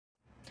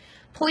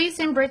Police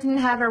in Britain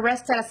have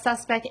arrested a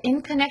suspect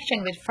in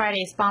connection with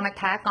Friday's bomb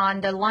attack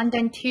on the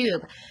London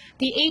Tube.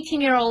 The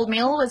 18-year-old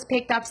male was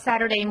picked up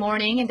Saturday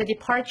morning in the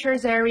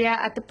departures area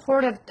at the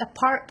port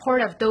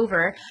of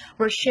Dover,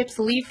 where ships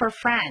leave for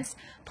France.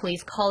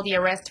 Police called the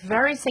arrest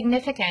very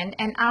significant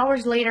and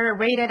hours later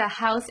raided a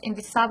house in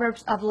the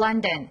suburbs of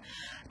London.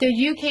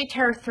 The UK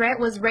terror threat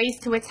was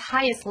raised to its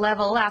highest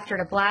level after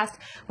the blast,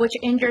 which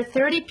injured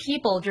 30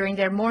 people during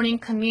their morning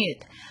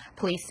commute.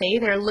 Police say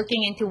they're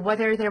looking into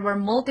whether there were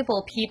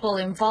multiple people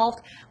involved,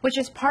 which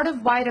is part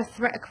of why the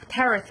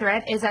terror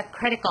threat is at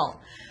critical.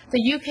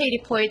 The UK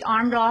deployed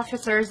armed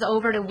officers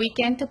over the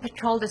weekend to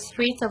patrol the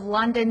streets of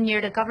London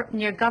near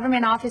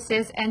government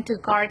offices and to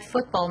guard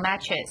football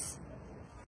matches.